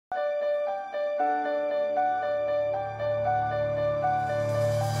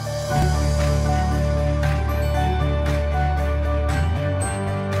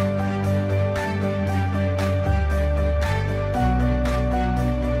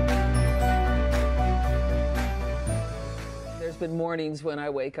been mornings when I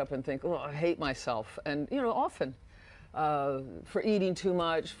wake up and think, oh, I hate myself. And, you know, often for eating too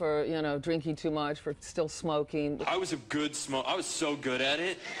much, for, you know, drinking too much, for still smoking. I was a good smoker. I was so good at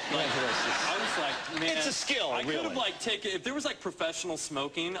it. Like, I was like, man. It's a skill, I could have, like, taken, if there was, like, professional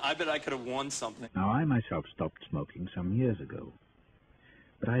smoking, I bet I could have won something. Now, I myself stopped smoking some years ago,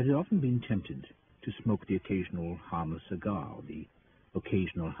 but I had often been tempted to smoke the occasional harmless cigar, the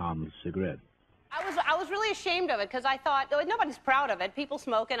occasional harmless cigarette. I was really ashamed of it because I thought, oh, nobody's proud of it. People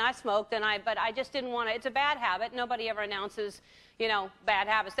smoke, and I smoked, but I just didn't want to. It's a bad habit. Nobody ever announces, you know, bad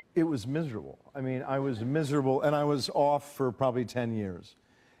habits. It was miserable. I mean, I was miserable, and I was off for probably 10 years.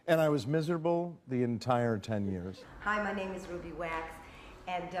 And I was miserable the entire 10 years. Hi, my name is Ruby Wax,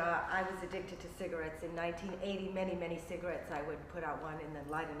 and I was addicted to cigarettes. In 1980, many cigarettes. I would put out one and then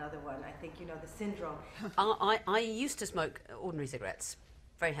light another one. I think you know the syndrome. I used to smoke ordinary cigarettes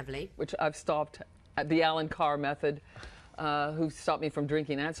very heavily. Which I've stopped at the Alan Carr method, who stopped me from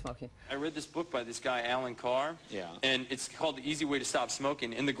drinking and smoking. I read this book by this guy, Alan Carr. Yeah. And it's called The Easy Way to Stop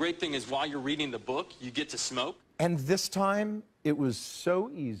Smoking. And the great thing is, while you're reading the book, you get to smoke. And this time, it was so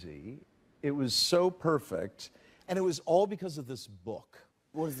easy, it was so perfect, and it was all because of this book.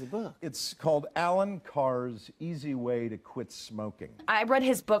 What is the book? It's called Alan Carr's Easy Way to Quit Smoking. I read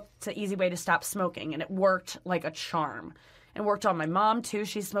his book, It's an Easy Way to Stop Smoking, and it worked like a charm. It worked on my mom, too.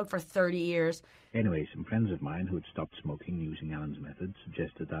 She smoked for 30 years. Anyway, some friends of mine who had stopped smoking using Alan's method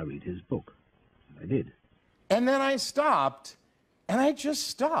suggested I read his book. And I did. And then I stopped, and I just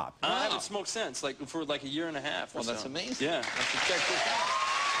stopped. I haven't smoked since, like, for like a year and a half. Well, that's amazing. Yeah. Let's check this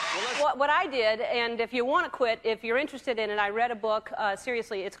out. Well, What I did, and if you want to quit, if you're interested in it, I read a book,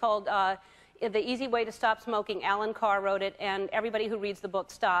 seriously, it's called The Easy Way to Stop Smoking. Alan Carr wrote it, and everybody who reads the book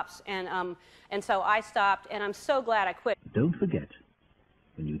stops. And so I stopped, and I'm so glad I quit. Don't forget,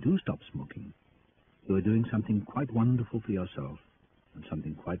 when you do stop smoking, you are doing something quite wonderful for yourself and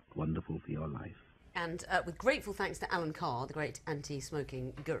something quite wonderful for your life. And with grateful thanks to Alan Carr, the great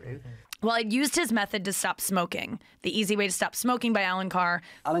anti-smoking guru. Well, I used his method to stop smoking. The Easy Way to Stop Smoking by Alan Carr.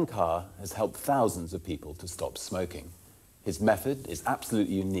 Alan Carr has helped thousands of people to stop smoking. His method is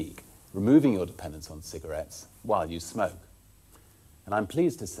absolutely unique, removing your dependence on cigarettes while you smoke. And I'm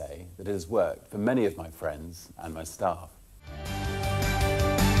pleased to say that it has worked for many of my friends and my staff.